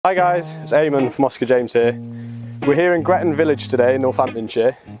Hi guys, it's Eamon from Oscar James here. We're here in Gretton village today in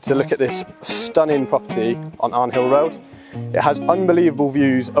Northamptonshire to look at this stunning property on Arnhill Road. It has unbelievable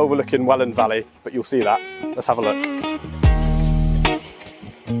views overlooking Welland Valley, but you'll see that. Let's have a look.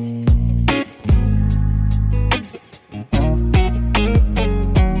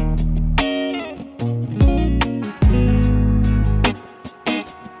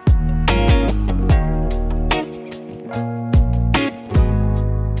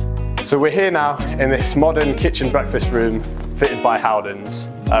 So we're here now in this modern kitchen breakfast room fitted by Howdens,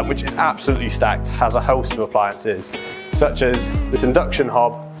 which is absolutely stacked, has a host of appliances such as this induction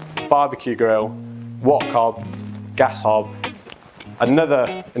hob, barbecue grill, wok hob, gas hob,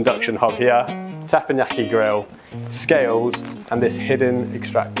 another induction hob here, teppanyaki grill, scales and this hidden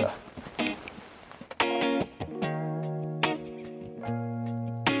extractor.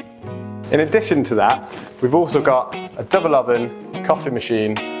 In addition to that, we've also got a double oven, coffee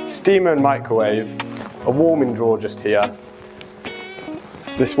machine, steamer and microwave, a warming drawer just here,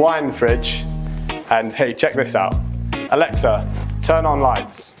 this wine fridge, and hey, check this out. Alexa, turn on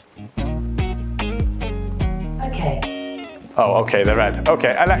lights. Okay. Oh, okay, they're red.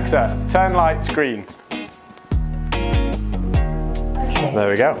 Okay, Alexa, turn lights green. Okay. There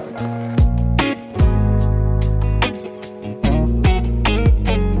we go.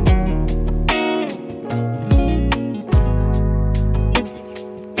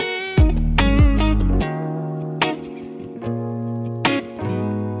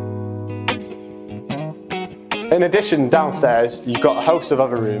 In addition, downstairs, you've got a host of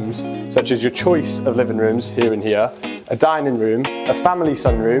other rooms, such as your choice of living rooms here and here, a dining room, a family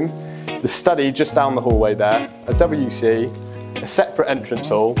sunroom, the study just down the hallway there, a WC, a separate entrance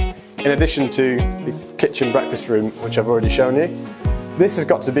hall, in addition to the kitchen breakfast room, which I've already shown you. This has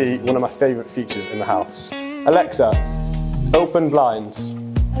got to be one of my favourite features in the house. Alexa, open blinds.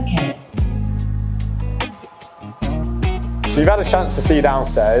 Okay. So you've had a chance to see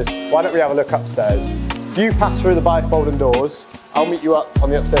downstairs, why don't we have a look upstairs? If you pass through the bifolding doors, I'll meet you up on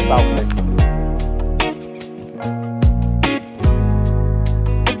the upstairs balcony.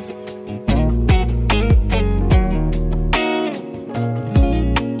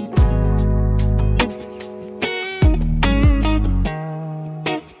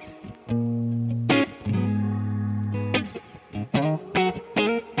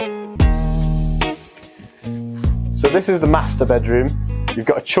 So this is the master bedroom. You've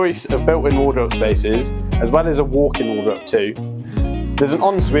got a choice of built-in wardrobe spaces, as well as a walk-in wardrobe too. There's an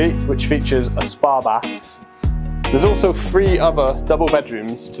ensuite which features a spa bath. There's also 3 other double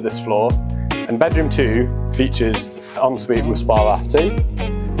bedrooms to this floor, and bedroom 2 features an ensuite with spa bath too.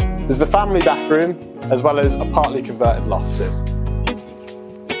 There's the family bathroom, as well as a partly converted loft too.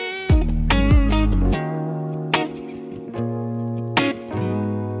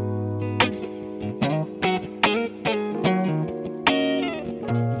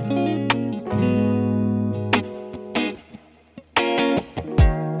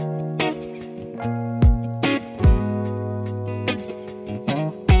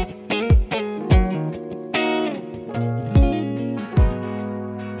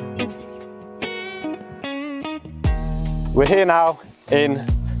 We're here now in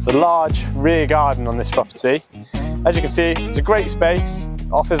the large rear garden on this property. As you can see, it's a great space,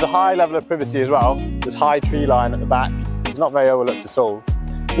 offers a high level of privacy as well. There's high tree line at the back, it's not very overlooked at all.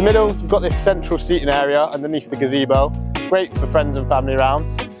 In the middle, you've got this central seating area underneath the gazebo, great for friends and family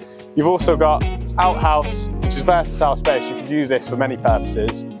around. You've also got this outhouse, which is versatile space, you can use this for many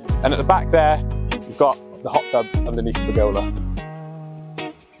purposes. And at the back there, you've got the hot tub underneath the pergola.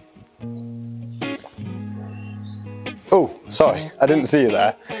 Oh, sorry, I didn't see you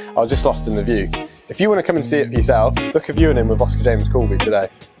there. I was just lost in the view. If you want to come and see it for yourself, book a viewing in with Oscar James Colby today.